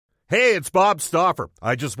Hey, it's Bob Stauffer.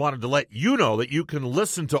 I just wanted to let you know that you can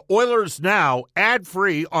listen to Oilers Now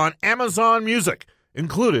ad-free on Amazon Music,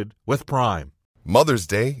 included with Prime. Mother's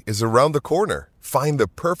Day is around the corner. Find the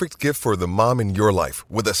perfect gift for the mom in your life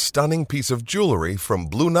with a stunning piece of jewelry from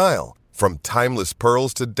Blue Nile. From timeless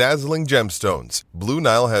pearls to dazzling gemstones, Blue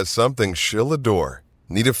Nile has something she'll adore.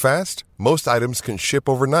 Need it fast? Most items can ship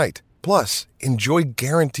overnight. Plus, enjoy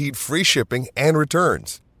guaranteed free shipping and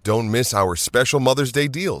returns. Don't miss our special Mother's Day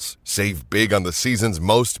deals. Save big on the season's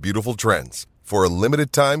most beautiful trends. For a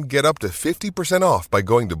limited time, get up to 50% off by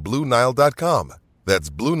going to BlueNile.com. That's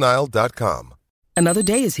BlueNile.com. Another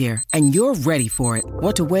day is here, and you're ready for it.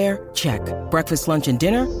 What to wear? Check. Breakfast, lunch, and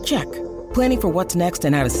dinner? Check. Planning for what's next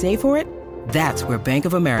and how to save for it? That's where Bank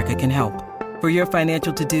of America can help. For your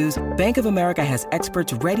financial to-dos, Bank of America has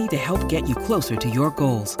experts ready to help get you closer to your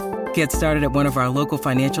goals. Get started at one of our local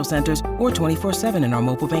financial centers or 24/7 in our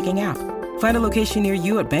mobile banking app. Find a location near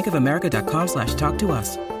you at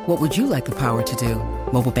bankofamerica.com/talktous. What would you like the power to do?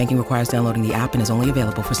 Mobile banking requires downloading the app and is only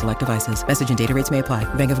available for select devices. Message and data rates may apply.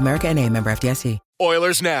 Bank of America N.A., member FDIC.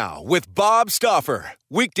 Oilers Now with Bob Stauffer.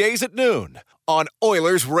 Weekdays at noon on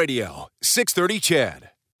Oilers Radio, 630 CHED.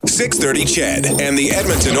 630 CHED and the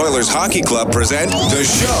Edmonton Oilers Hockey Club present the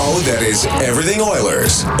show that is everything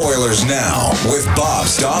Oilers. Oilers Now with Bob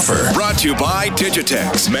Stauffer. Brought to you by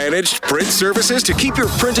Digitex. Managed print services to keep your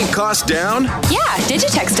printing costs down? Yeah,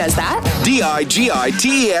 Digitex does that. Digitex.ca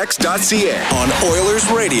on Oilers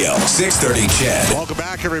Radio, 630 CHED. Welcome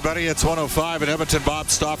back, everybody. It's 105 in Edmonton. Bob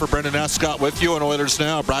Stauffer, Brendan Escott with you on Oilers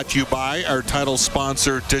Now, brought to you by our title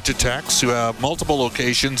sponsor, Digitex, who have multiple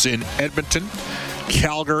locations in Edmonton,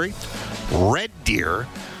 Calgary, Red Deer,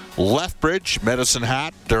 Lethbridge, Medicine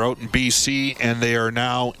Hat. They're out in BC, and they are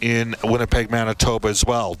now in Winnipeg, Manitoba as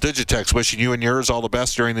well. Digitex, wishing you and yours all the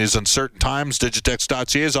best during these uncertain times.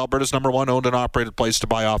 Digitex.ca is Alberta's #1 owned and operated place to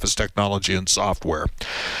buy office technology and software.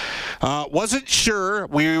 Wasn't sure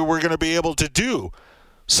we were going to be able to do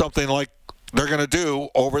something like they're going to do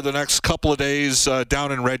over the next couple of days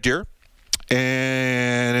down in Red Deer,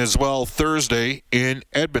 and as well Thursday in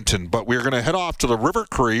Edmonton. But we're going to head off to the River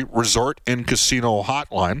Cree Resort and Casino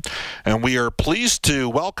Hotline, and we are pleased to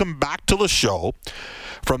welcome back to the show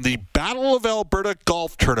from the Battle of Alberta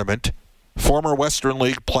Golf Tournament, former Western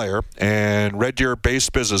League player and Red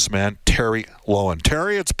Deer-based businessman Terry Loewen.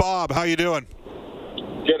 Terry, it's Bob. How you doing?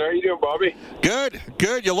 Good. How you doing, Bobby? Good.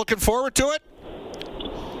 You looking forward to it?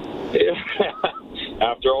 Yeah.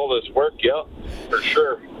 After all this work, yeah, for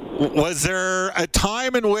sure. Was there a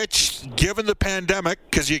time in which, given the pandemic,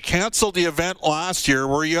 because you canceled the event last year,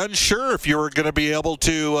 were you unsure if you were going to be able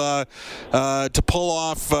to pull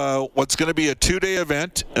off what's going to be a 2-day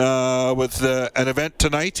event with an event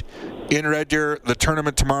tonight in Red Deer, the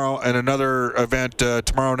tournament tomorrow, and another event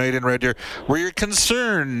tomorrow night in Red Deer? Were you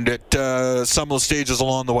concerned at some of the stages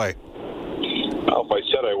along the way? Well, if I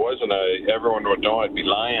said I wasn't, everyone would know I'd be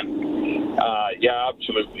lying. Yeah,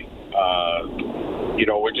 absolutely.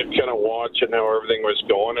 We're just kind of watching how everything was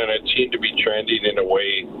going, and it seemed to be trending in a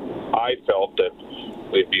way I felt that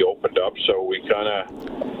we'd be opened up. So we kind of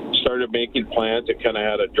started making plans and kind of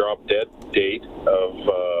had a drop-dead date of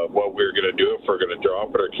what we were going to do, if we're going to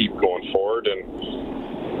drop it or keep going forward. And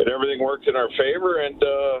everything worked in our favor, and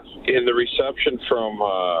in the reception from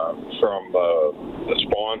the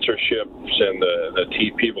sponsorships and the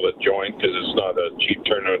team people that joined, because it's not a cheap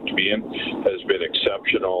tournament to be in, has been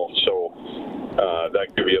exceptional. So that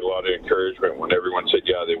gave me a lot of encouragement when everyone said,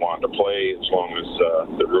 yeah, they wanted to play as long as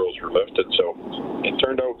the rules were lifted. So it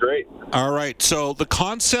turned out great. All right. So the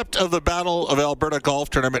concept of the Battle of Alberta Golf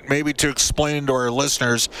Tournament, maybe to explain to our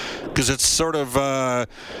listeners, because it's sort of,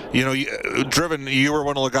 driven, you were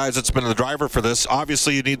one of the guys that's been the driver for this.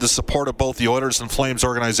 Obviously, you need the support of both the Oilers and Flames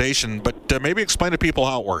organization, but maybe explain to people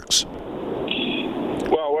how it works.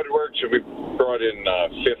 Well, what it works is we brought in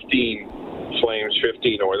 15 Flames,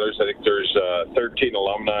 15 Oilers. I think there's 13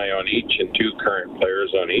 alumni on each and 2 current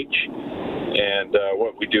players on each. And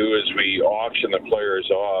what we do is we auction the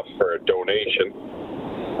players off for a donation.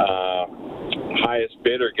 Highest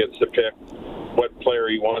bidder gets to pick what player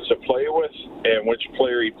he wants to play with and which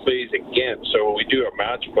player he plays against. So we do a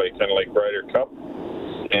match play, kind of like Ryder Cup.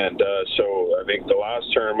 And so I think the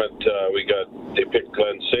last tournament they picked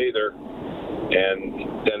Glenn Sather.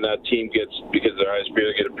 And then that team gets, because the highest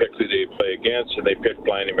bidder get to pick who they play against, and they pick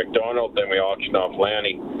Lanny McDonald. Then we auction off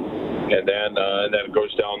Lanny, and then it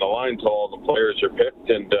goes down the line until all the players are picked,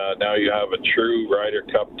 and now you have a true Ryder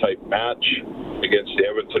Cup type match against the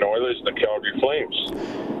Edmonton Oilers and the Calgary Flames.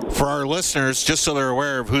 For our listeners, just so they're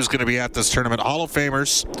aware of who's going to be at this tournament, Hall of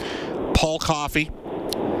Famers Paul Coffey,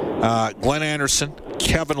 Glenn Anderson,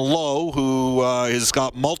 Kevin Lowe, who has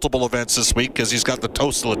got multiple events this week because he's got the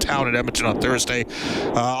Toast of the Town in Edmonton on Thursday.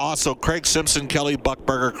 Also, Craig Simpson, Kelly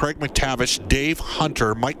Buckberger, Craig McTavish, Dave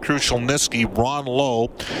Hunter, Mike Krushelnicki, Ron Lowe,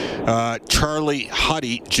 Charlie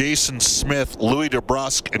Huddy, Jason Smith, Louis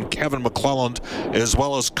DeBrusque, and Kevin McClelland, as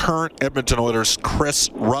well as current Edmonton Oilers Chris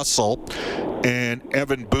Russell and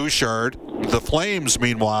Evan Bouchard. The Flames,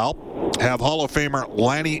 meanwhile, have Hall of Famer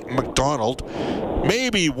Lanny McDonald.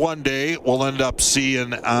 Maybe one day we'll end up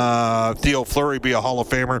seeing Theo Fleury be a Hall of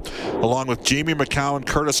Famer, along with Jamie McCowan,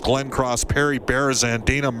 Curtis Glencross, Perry Berezan,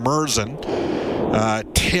 Dana Merzen,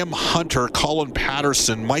 Tim Hunter, Colin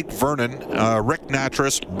Patterson, Mike Vernon, Rick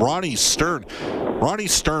Natras, Ronnie Stern. Ronnie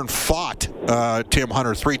Stern fought Tim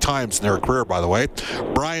Hunter 3 times in their career, by the way.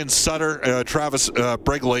 Brian Sutter, Travis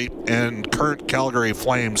Brigley, and current Calgary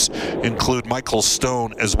Flames include Michael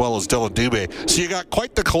Stone as well as Dylan Dubé. So you got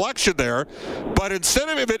quite the collection there. But instead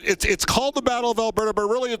of it's called the Battle of Alberta, but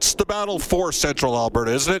really it's the Battle for Central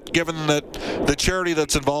Alberta, isn't it? Given that the charity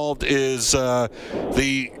that's involved is the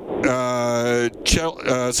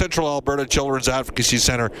Central Alberta Children's Advocacy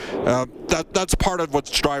Center. That's part of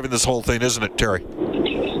what's driving this whole thing, isn't it, Terry?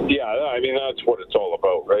 Yeah, I mean, that's what it's all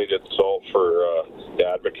about, right? It's all for the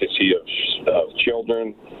advocacy of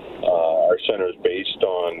children. Our center is based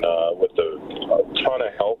on with a ton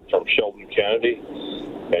of help from Sheldon Kennedy.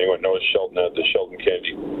 Anyone knows Sheldon at the Sheldon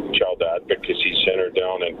Kennedy Child Advocacy Center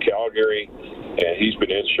down in Calgary, and he's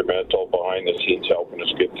been instrumental behind the scenes helping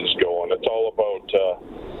us get this going. It's all about,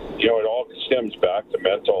 it all stems back to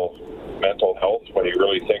mental health when you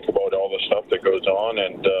really think about all the stuff that goes on.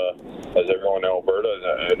 And as everyone in Alberta,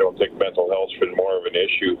 I don't think mental health's been more of an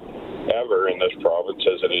issue ever in this province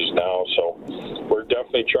as it is now. So we're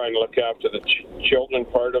definitely trying to look after the children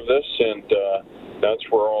part of this, and that's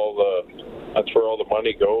where all the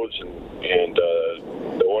money goes. And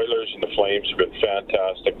the Oilers and the Flames have been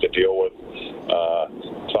fantastic to deal with.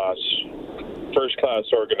 First-class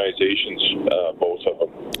organizations, both of them.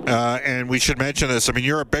 And we should mention this. I mean,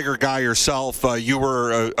 you're a bigger guy yourself. You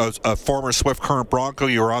were a former Swift Current Bronco.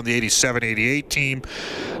 You were on the 87-88 team,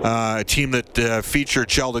 a team that featured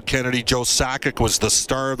Sheldon Kennedy. Joe Sakic was the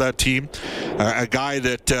star of that team. A guy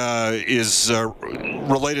that is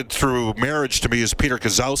related through marriage to me is Peter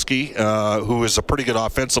Kozowski, who is a pretty good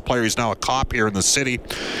offensive player. He's now a cop here in the city.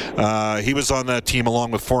 He was on that team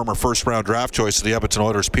along with former first-round draft choice of the Edmonton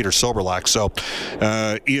Oilers, Peter Soberlak. So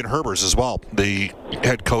Ian Herbers as well, the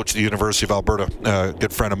head coach of the University of Alberta, a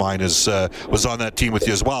good friend of mine, was on that team with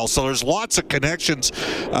you as well. So there's lots of connections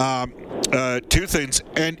to things.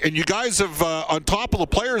 And you guys have, on top of the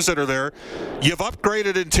players that are there, you've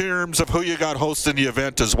upgraded in terms of who you got hosting the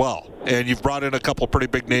event as well. And you've brought in a couple of pretty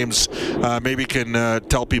big names. Maybe you can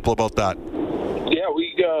tell people about that. Yeah, we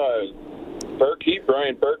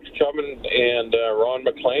Brian Burke's coming, and Ron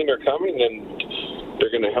McLean are coming, and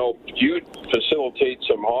they're going to help you facilitate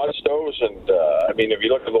some hot stoves. And if you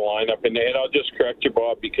look at the lineup, and I'll just correct you,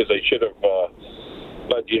 Bob, because I should have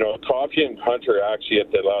let you know, Coffey and Hunter actually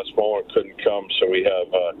at the last moment couldn't come, so we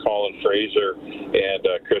have Colin Fraser and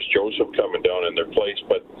Chris Joseph coming down in their place.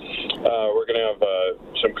 But we're going to have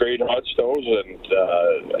some great hot stoves, and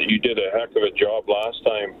you did a heck of a job last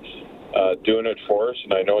time doing it for us,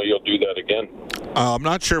 and I know you'll do that again. I'm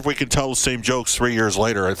not sure if we can tell the same jokes 3 years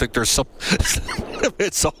later. I think there's some.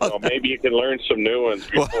 It's on. Well, maybe you can learn some new ones.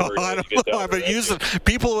 I don't know. I've been using.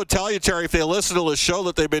 People would tell you, Terry, if they listen to the show,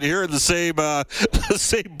 that they've been hearing the same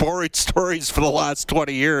boring stories for the last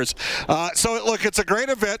 20 years. So look, it's a great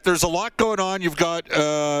event. There's a lot going on. You've got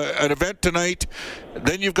an event tonight,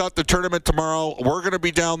 then you've got the tournament tomorrow. We're going to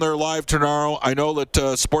be down there live tomorrow. I know that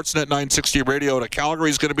Sportsnet 960 Radio to Calgary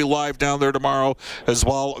is going to be live down there tomorrow as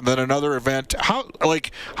well. And then another event. How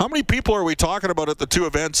many people are we talking about at the two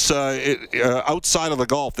events outside of the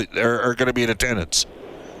golf that are going to be in attendance?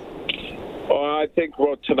 I think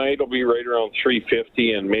tonight will be right around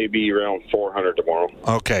 350 and maybe around 400 tomorrow.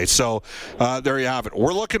 Okay, so there you have it.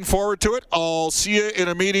 We're looking forward to it. I'll see you in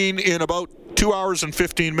a meeting in about 2 hours and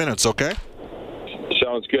 15 minutes, okay?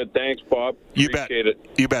 Sounds good. Thanks, Bob. Appreciate it.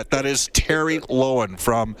 You bet. That is Terry Lowen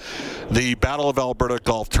from the Battle of Alberta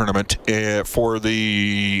Golf Tournament for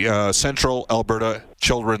the Central Alberta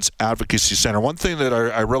Children's Advocacy Center. One thing that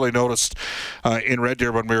I really noticed in Red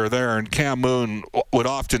Deer when we were there, and Cam Moon would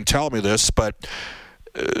often tell me this, but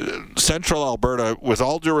Central Alberta, with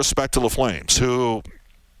all due respect to the Flames, who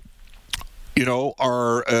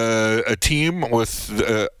are a team with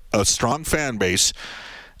a strong fan base,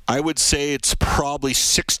 I would say it's probably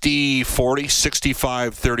 60-40,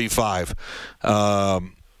 65-35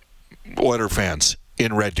 Oiler fans.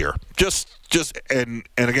 in Red Deer. And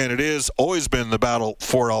again, it is always been the battle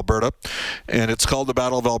for Alberta, and it's called the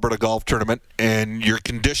Battle of Alberta Golf Tournament, and you're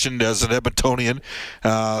conditioned as an Edmontonian.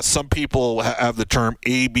 Some people have the term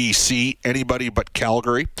ABC, anybody but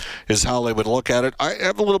Calgary, is how they would look at it. I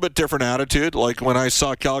have a little bit different attitude. Like when I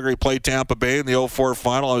saw Calgary play Tampa Bay in the 2004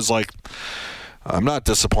 final, I was like, I'm not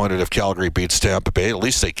disappointed if Calgary beats Tampa Bay. At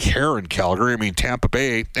least they care in Calgary. I mean, Tampa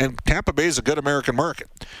Bay is a good American market,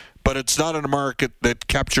 but it's not in a market that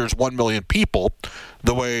captures 1 million people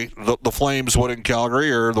the way the Flames would in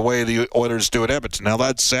Calgary or the way the Oilers do at Edmonton. Now,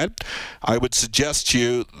 that said, I would suggest to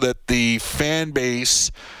you that the fan base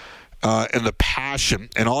and the passion,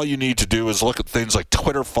 and all you need to do is look at things like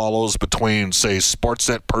Twitter follows between, say,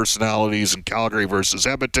 Sportsnet personalities in Calgary versus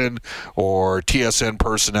Edmonton, or TSN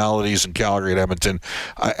personalities in Calgary and Edmonton.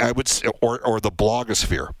 I would say, or the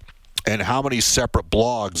blogosphere, and how many separate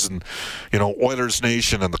blogs, and Oilers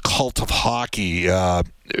Nation and the cult of hockey.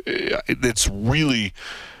 It's really,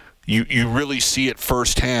 you really see it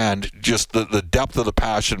firsthand, just the depth of the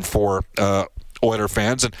passion for Oiler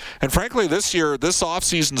fans. And frankly, this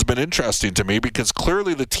offseason's been interesting to me because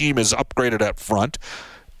clearly the team is upgraded up front.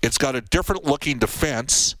 It's got a different looking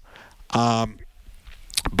defense,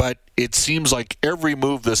 but it seems like every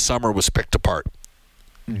move this summer was picked apart,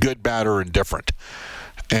 good, bad, or indifferent.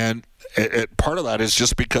 And part of that is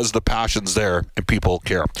just because the passion's there and people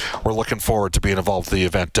care. We're looking forward to being involved with the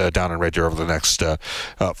event down in Red Deer over the next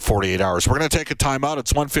 48 hours. We're going to take a timeout.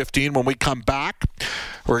 It's 1:15. When we come back,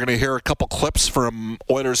 we're going to hear a couple clips from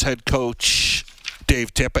Oilers head coach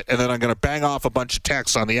Dave Tippett, and then I'm going to bang off a bunch of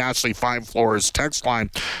texts on the Ashley Fine Floors text line.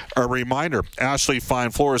 A reminder, Ashley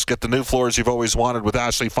Fine Floors, get the new floors you've always wanted with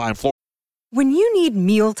Ashley Fine Floors. When you need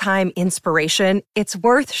mealtime inspiration, it's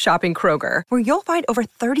worth shopping Kroger, where you'll find over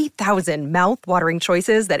 30,000 mouth-watering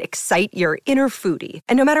choices that excite your inner foodie.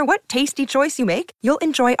 And no matter what tasty choice you make, you'll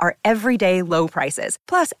enjoy our everyday low prices,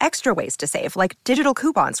 plus extra ways to save, like digital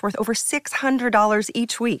coupons worth over $600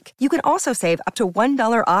 each week. You can also save up to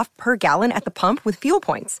 $1 off per gallon at the pump with fuel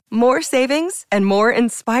points. More savings and more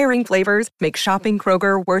inspiring flavors make shopping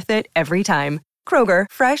Kroger worth it every time. Kroger,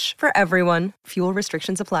 fresh for everyone. Fuel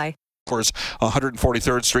restrictions apply.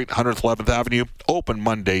 143rd Street, 111th Avenue, open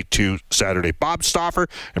Monday to Saturday. Bob Stauffer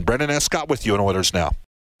and Brendan Escott with you on Oilers Now.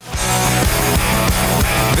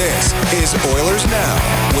 This is Oilers Now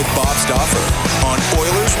with Bob Stauffer on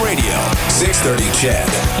Oilers Radio, 630 CHED.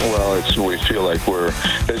 Well, we feel like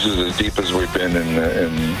this is as deep as we've been in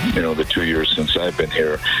the 2 years since I've been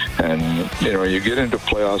here. And, you get into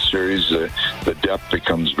playoff series, the depth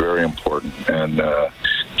becomes very important. And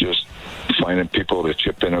just finding people to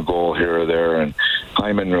chip in a goal here or there. And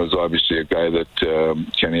Hyman was obviously a guy that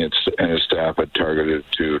Kenny and his staff had targeted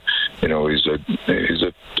to. He's a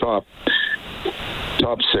top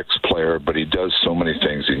six player, but he does so many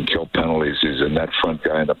things. He can kill penalties. He's a net front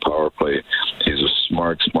guy in the power play. He's a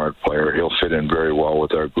smart player. He'll fit in very well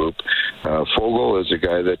with our group. Fogle is a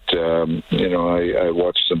guy that I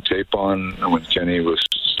watched some tape on when Kenny was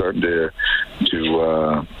starting to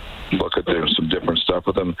look at some different stuff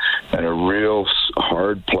with him, and a real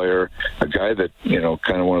hard player, a guy that,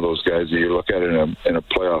 kind of one of those guys that you look at in a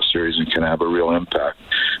playoff series and can have a real impact.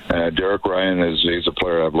 Derek Ryan he's a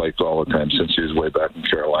player I've liked all the time since he was way back in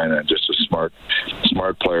Carolina, and just a smart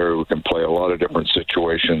player who can play a lot of different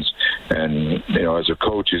situations. And, as a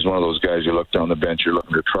coach, he's one of those guys you look down the bench, you're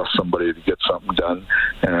looking to trust somebody to get something done,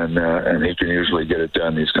 and he can usually get it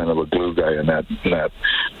done. He's kind of a glue guy in that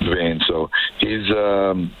vein. So he's,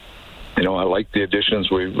 I like the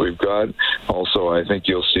additions we've got. Also, I think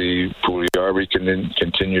you'll see Puljujärvi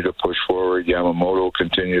continue to push forward. Yamamoto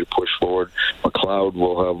continue to push forward. McLeod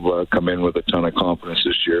will have come in with a ton of confidence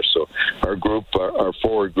this year. So our group, our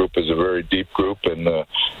forward group, is a very deep group, and I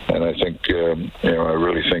think I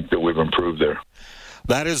really think that we've improved there.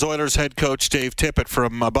 That is Oilers head coach Dave Tippett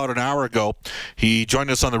from about an hour ago. He joined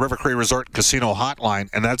us on the River Cree Resort and Casino hotline,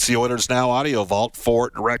 and that's the Oilers Now audio vault for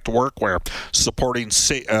Direct Workwear, supporting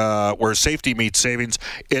where safety meets savings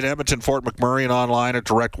in Edmonton, Fort McMurray, and online at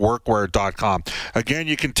directworkwear.com. Again,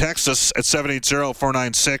 you can text us at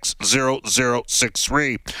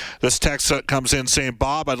 780-496-0063. This text comes in saying,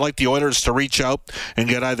 Bob, I'd like the Oilers to reach out and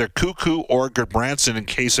get either Cuckoo or Gerbranson in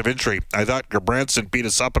case of injury. I thought Gerbranson beat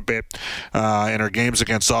us up a bit in our games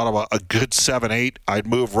against Ottawa, a good 7-8. I'd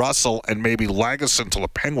move Russell and maybe Lagesson to the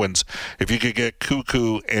Penguins if you could get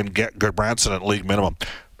Cuckoo and get Gerbranson at league minimum.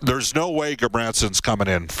 There's no way Gerbranson's coming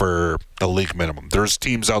in for a league minimum. There's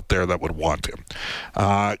teams out there that would want him.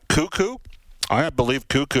 Cuckoo, I believe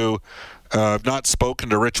Cuckoo, I've not spoken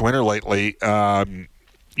to Rich Winter lately. He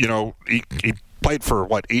played for,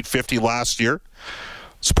 $850 last year?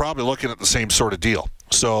 is probably looking at the same sort of deal.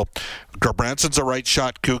 So Gerbranson's a right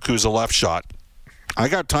shot, Cuckoo's a left shot. I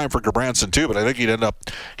got time for Gerbranson too, but I think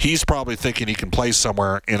he's probably thinking he can play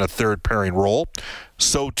somewhere in a third pairing role.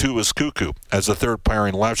 So too is Cuckoo as a third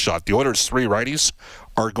pairing left shot. The Oilers' three righties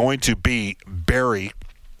are going to be Barrie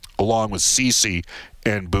along with Ceci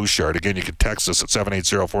and Bouchard. Again, you can text us at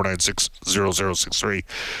 780-496-0063.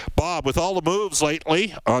 Bob, with all the moves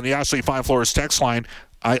lately on the Ashley Fine Floors text line,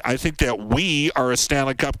 I think that we are a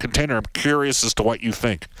Stanley Cup contender. I'm curious as to what you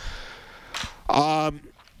think. I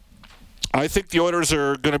think the Oilers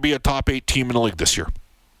are going to be a top 8 team in the league this year.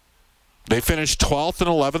 They finished 12th and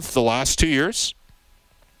 11th the last 2 years.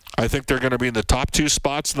 I think they're going to be in the top 2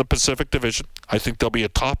 spots in the Pacific Division. I think they'll be a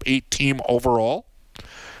top 8 team overall.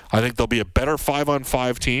 I think they'll be a better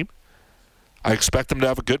 5-on-5 team. I expect them to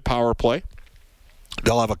have a good power play.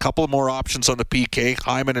 They'll have a couple more options on the PK.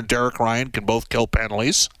 Hyman and Derek Ryan can both kill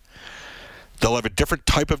penalties. They'll have a different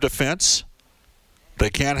type of defense. They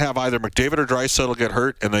can't have either McDavid or Draisaitl get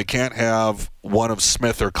hurt, and they can't have one of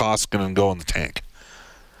Smith or Koskinen go in the tank.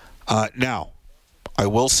 Now, I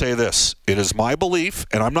will say this. It is my belief,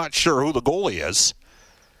 and I'm not sure who the goalie is,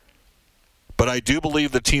 but I do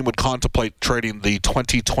believe the team would contemplate trading the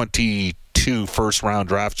 2022 first-round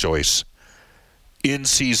draft choice in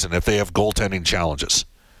season if they have goaltending challenges.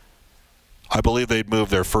 I believe they'd move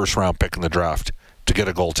their first-round pick in the draft to get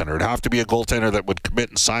a goaltender. It'd have to be a goaltender that would commit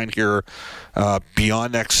and sign here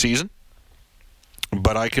beyond next season.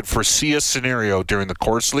 But I could foresee a scenario during the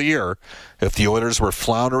course of the year, if the Oilers were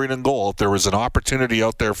floundering in goal, if there was an opportunity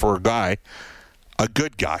out there for a guy, a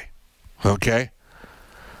good guy, okay?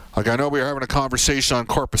 Like, I know we were having a conversation on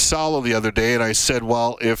Korpisalo the other day, and I said,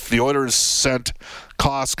 well, if the Oilers sent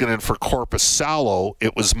Koskinen for Korpisalo,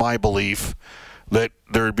 it was my belief that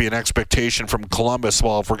there would be an expectation from Columbus,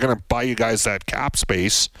 well, if we're going to buy you guys that cap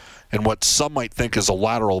space and what some might think is a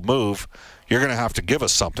lateral move, you're going to have to give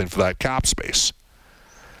us something for that cap space.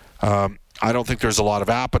 I don't think there's a lot of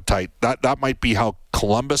appetite. That might be how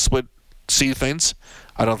Columbus would see things.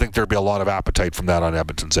 I don't think there'd be a lot of appetite from that on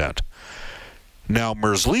Edmonton's end. Now,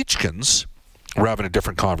 Merzlichkins, we're having a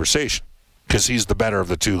different conversation because he's the better of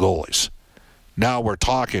the two goalies. Now we're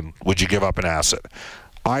talking, would you give up an asset?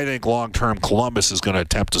 I think long-term Columbus is going to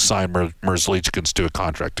attempt to sign Merzlichkins to a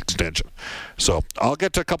contract extension. So I'll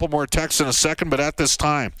get to a couple more texts in a second, but at this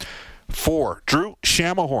time, for Drew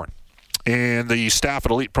Shamahorn and the staff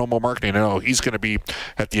at Elite Promo Marketing, I know he's going to be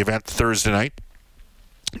at the event Thursday night,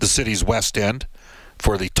 the city's West End,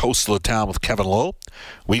 for the Toast of the Town with Kevin Lowe.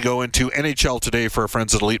 We go into NHL Today for our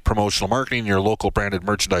friends at Elite Promotional Marketing, your local branded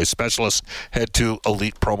merchandise specialist. Head to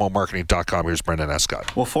ElitePromoMarketing.com. Here's Brendan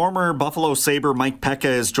Escott. Well, former Buffalo Sabre Mike Pekka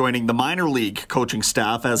is joining the minor league coaching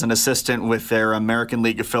staff as an assistant with their American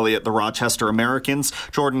League affiliate, the Rochester Americans.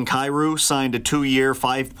 Jordan Kyrou signed a 2-year,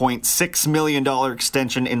 $5.6 million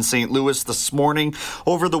extension in St. Louis this morning.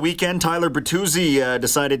 Over the weekend, Tyler Bertuzzi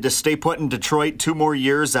decided to stay put in Detroit 2 more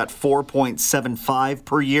years at $4.75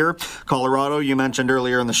 per year. Colorado, you mentioned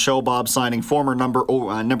earlier in the show, Bob, signing former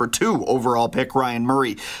number 2 overall pick Ryan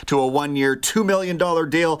Murray to a 1-year, $2 million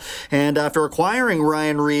deal. And after acquiring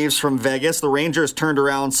Ryan Reeves from Vegas, the Rangers turned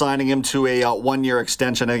around signing him to a 1-year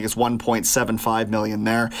extension. I think it's $1.75 million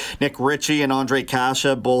there. Nick Ritchie and Andre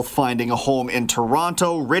Kasha both finding a home in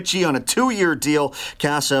Toronto. Ritchie on a 2-year deal,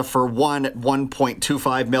 Kasha for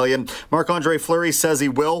 $1.25 million. Marc-Andre Fleury says he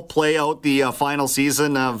will play out the final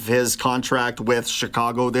season of his contract with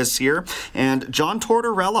Chicago this year. And John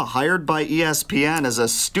Tortorella hired by ESPN as a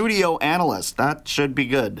studio analyst. That should be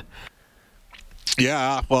good.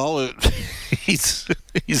 Yeah, well, he's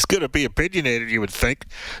going to be opinionated, you would think.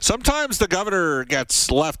 Sometimes the governor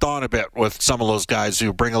gets left on a bit with some of those guys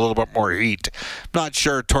who bring a little bit more heat. Not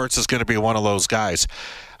sure Torts is going to be one of those guys.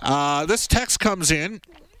 This text comes in.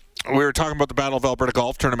 We were talking about the Battle of Alberta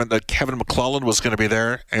Golf Tournament, that Kevin McClellan was going to be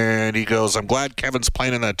there, and he goes, I'm glad Kevin's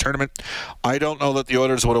playing in that tournament. I don't know that the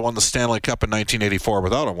Oilers would have won the Stanley Cup in 1984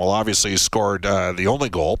 without him. Well, obviously he scored the only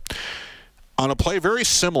goal on a play very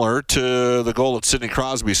similar to the goal that Sidney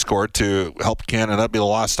Crosby scored to help Canada. That'd be the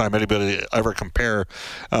last time anybody ever compare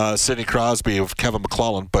Sidney Crosby with Kevin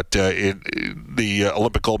McClellan, but in the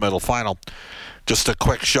Olympic gold medal final, just a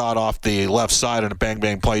quick shot off the left side and a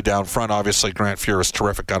bang-bang play down front. Obviously, Grant Fuhr was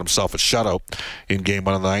terrific, got himself a shutout in Game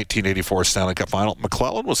 1 of the 1984 Stanley Cup Final.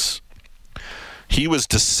 McClellan was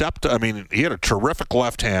deceptive. I mean, he had a terrific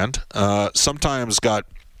left hand, sometimes got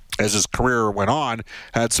as his career went on,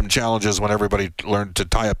 had some challenges when everybody learned to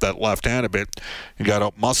tie up that left hand a bit. He got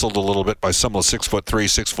out-muscled a little bit by some of the 6'3",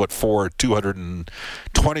 6'4",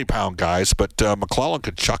 220-pound guys, but McClellan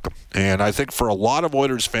could chuck him. And I think for a lot of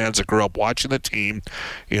Oilers fans that grew up watching the team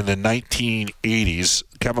in the 1980s,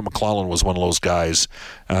 Kevin McClellan was one of those guys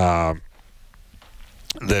that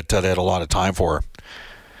they had a lot of time for.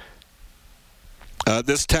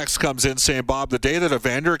 This text comes in saying, Bob, the day that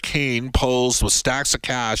Evander Kane posed with stacks of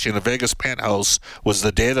cash in a Vegas penthouse was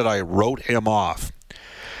the day that I wrote him off.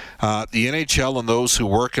 The NHL and those who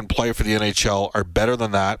work and play for the NHL are better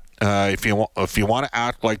than that. If you want to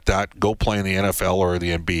act like that, go play in the NFL or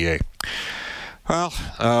the NBA. Well,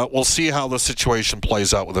 we'll see how the situation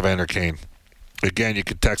plays out with Evander Kane. Again, you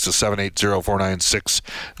can text us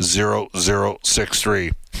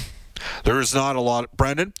 780-496-0063. There's not a lot,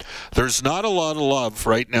 Brendan, there's not a lot of love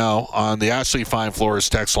right now on the Ashley Fine Floors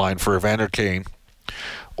text line for Evander Kane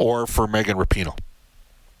or for Megan Rapinoe.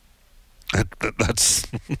 That's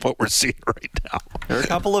what we're seeing right now. There are a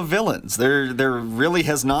couple of villains. There really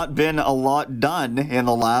has not been a lot done in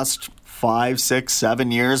the last 5, 6,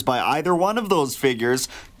 7 years by either one of those figures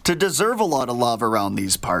to deserve a lot of love around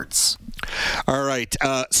these parts. All right.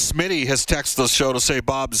 Smitty has texted the show to say,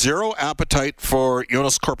 Bob, zero appetite for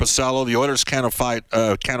Jonas Korpisalo. The Oilers can't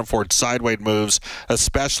afford sideways moves,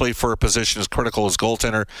 especially for a position as critical as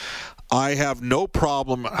goaltender. I have no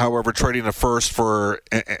problem, however, trading a first-round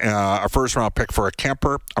pick for a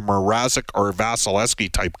Kemper, a Mrazek, or a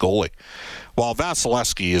Vasilevsky type goalie. While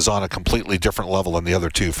Vasilevsky is on a completely different level than the other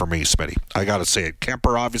two for me, Smitty. I got to say it.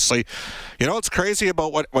 Kemper, obviously. You know what's crazy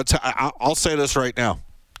about I'll say this right now.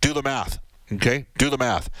 Do the math, okay? Do the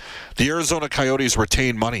math. The Arizona Coyotes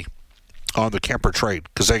retained money on the Kemper trade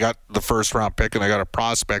because they got the first-round pick and they got a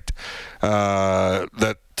prospect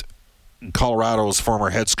that Colorado's former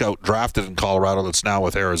head scout drafted in Colorado that's now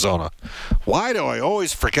with Arizona. Why do I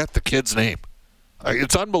always forget the kid's name?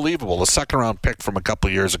 It's unbelievable. The second-round pick from a couple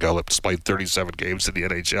of years ago that played 37 games in the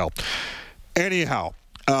NHL. Anyhow,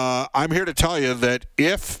 I'm here to tell you that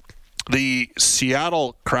if the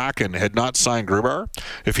Seattle Kraken had not signed Grubauer,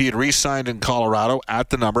 if he had re-signed in Colorado at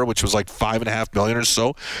the number, which was like $5.5 million or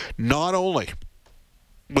so, not only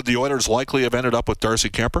would the Oilers likely have ended up with Darcy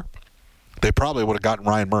Kemper, they probably would have gotten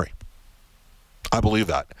Ryan Murray. I believe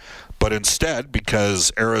that. But instead,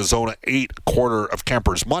 because Arizona ate a quarter of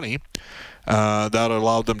Kemper's money, that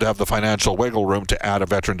allowed them to have the financial wiggle room to add a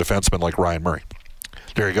veteran defenseman like Ryan Murray.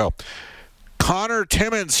 There you go. Connor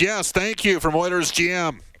Timmins, yes, thank you, from Oilers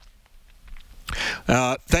GM.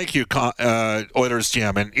 Thank you, Oilers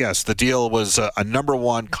GM. And yes, the deal was a number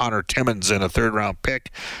one Connor Timmins and a third-round pick.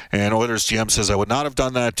 And Oilers GM says, I would not have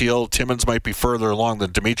done that deal. Timmins might be further along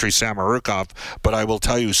than Dmitry Samorukov, but I will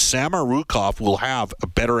tell you, Samorukov will have a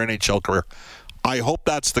better NHL career. I hope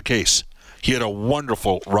that's the case. He had a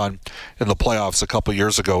wonderful run in the playoffs a couple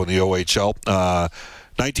years ago in the OHL.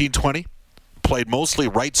 1920. Played mostly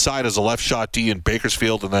right side as a left shot D in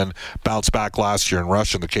Bakersfield and then bounced back last year in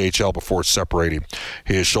Rush in the KHL before separating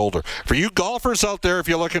his shoulder. For you golfers out there, if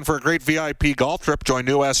you're looking for a great VIP golf trip, join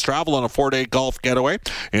New West Travel on a 4-day golf getaway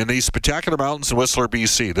in the spectacular mountains in Whistler,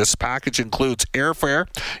 BC. This package includes airfare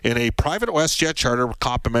in a private WestJet charter with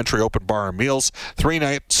complimentary open bar and meals, 3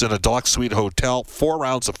 nights in a deluxe suite hotel, 4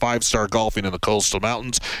 rounds of 5-star golfing in the coastal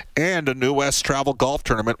mountains, and a New West Travel golf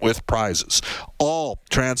tournament with prizes. All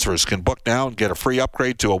transfers can book now and get a free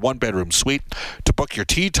upgrade to a 1-bedroom suite. To book your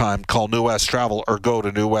tee time, call New West Travel or go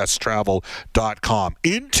to newwesttravel.com.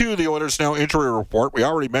 Into the Oilers Now injury report. We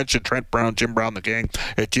already mentioned Trent Brown, Jim Brown, the gang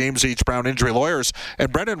at James H. Brown Injury Lawyers.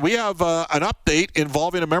 And Brendan, we have an update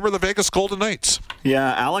involving a member of the Vegas Golden Knights.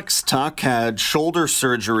 Yeah, Alex Tuch had shoulder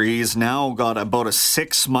surgery. He's now got about a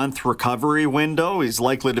 6-month recovery window. He's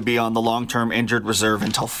likely to be on the long-term injured reserve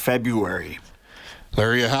until February.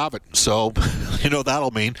 There you have it. So,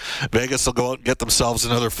 that'll mean Vegas will go out and get themselves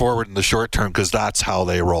another forward in the short term because that's how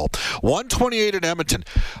they roll. 128 in Edmonton.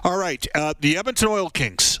 All right, the Edmonton Oil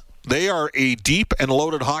Kings. They are a deep and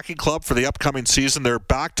loaded hockey club for the upcoming season. They're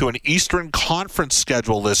back to an Eastern Conference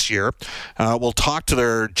schedule this year. We'll talk to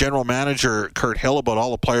their general manager, Kurt Hill, about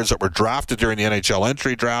all the players that were drafted during the NHL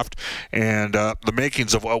entry draft and the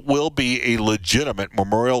makings of what will be a legitimate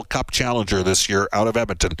Memorial Cup challenger this year out of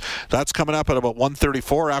Edmonton. That's coming up at about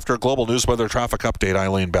 1:34 after a Global News Weather Traffic Update.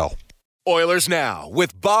 Eileen Bell. Oilers Now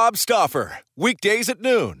with Bob Stauffer. Weekdays at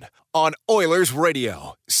noon on Oilers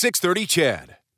Radio, 630 CHED.